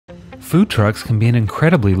Food trucks can be an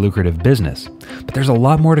incredibly lucrative business, but there's a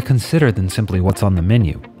lot more to consider than simply what's on the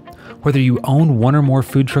menu. Whether you own one or more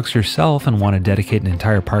food trucks yourself and want to dedicate an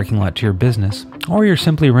entire parking lot to your business, or you're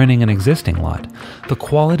simply renting an existing lot, the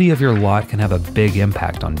quality of your lot can have a big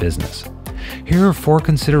impact on business. Here are 4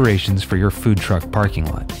 considerations for your food truck parking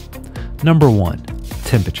lot. Number 1.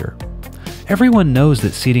 Temperature. Everyone knows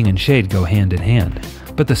that seating and shade go hand in hand,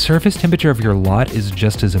 but the surface temperature of your lot is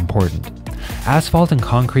just as important. Asphalt and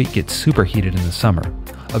concrete get superheated in the summer,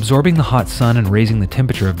 absorbing the hot sun and raising the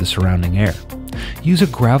temperature of the surrounding air. Use a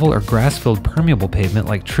gravel or grass-filled permeable pavement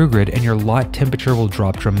like TruGrid and your lot temperature will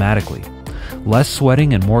drop dramatically. Less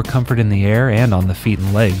sweating and more comfort in the air and on the feet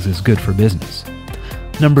and legs is good for business.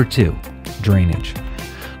 Number 2. Drainage.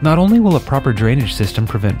 Not only will a proper drainage system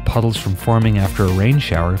prevent puddles from forming after a rain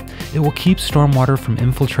shower, it will keep stormwater from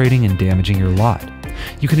infiltrating and damaging your lot.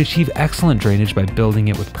 You can achieve excellent drainage by building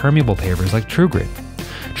it with permeable pavers like TruGrid.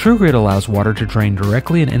 TruGrid allows water to drain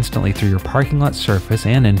directly and instantly through your parking lot surface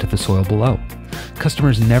and into the soil below.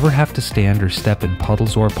 Customers never have to stand or step in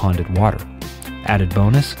puddles or ponded water. Added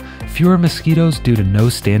bonus, fewer mosquitoes due to no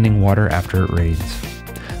standing water after it rains.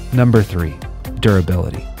 Number 3.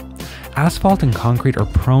 Durability. Asphalt and concrete are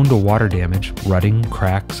prone to water damage, rutting,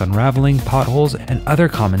 cracks, unraveling, potholes, and other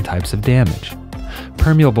common types of damage.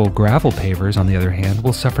 Permeable gravel pavers, on the other hand,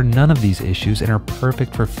 will suffer none of these issues and are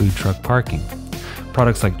perfect for food truck parking.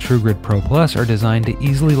 Products like TruGrid Pro Plus are designed to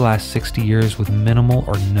easily last 60 years with minimal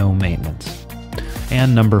or no maintenance.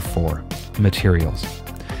 And number 4. Materials.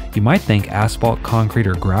 You might think asphalt, concrete,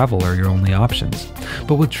 or gravel are your only options,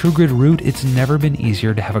 but with TruGrid Root, it's never been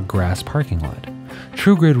easier to have a grass parking lot.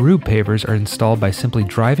 TruGrid Root pavers are installed by simply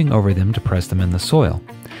driving over them to press them in the soil.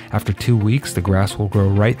 After 2 weeks, the grass will grow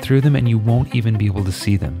right through them and you won't even be able to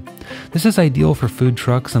see them. This is ideal for food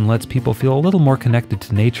trucks and lets people feel a little more connected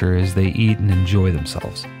to nature as they eat and enjoy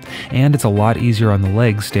themselves. And it's a lot easier on the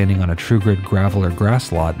legs standing on a TruGrid gravel or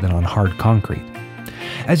grass lot than on hard concrete.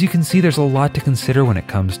 As you can see, there's a lot to consider when it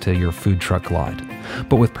comes to your food truck lot.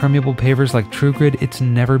 But with permeable pavers like TruGrid, it's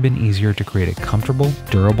never been easier to create a comfortable,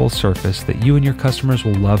 durable surface that you and your customers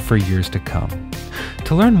will love for years to come.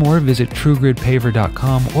 To learn more, visit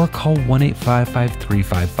TruGridPaver.com or call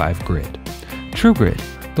 1-855-355-GRID. TruGrid,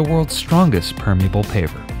 the world's strongest permeable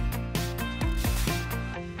paver.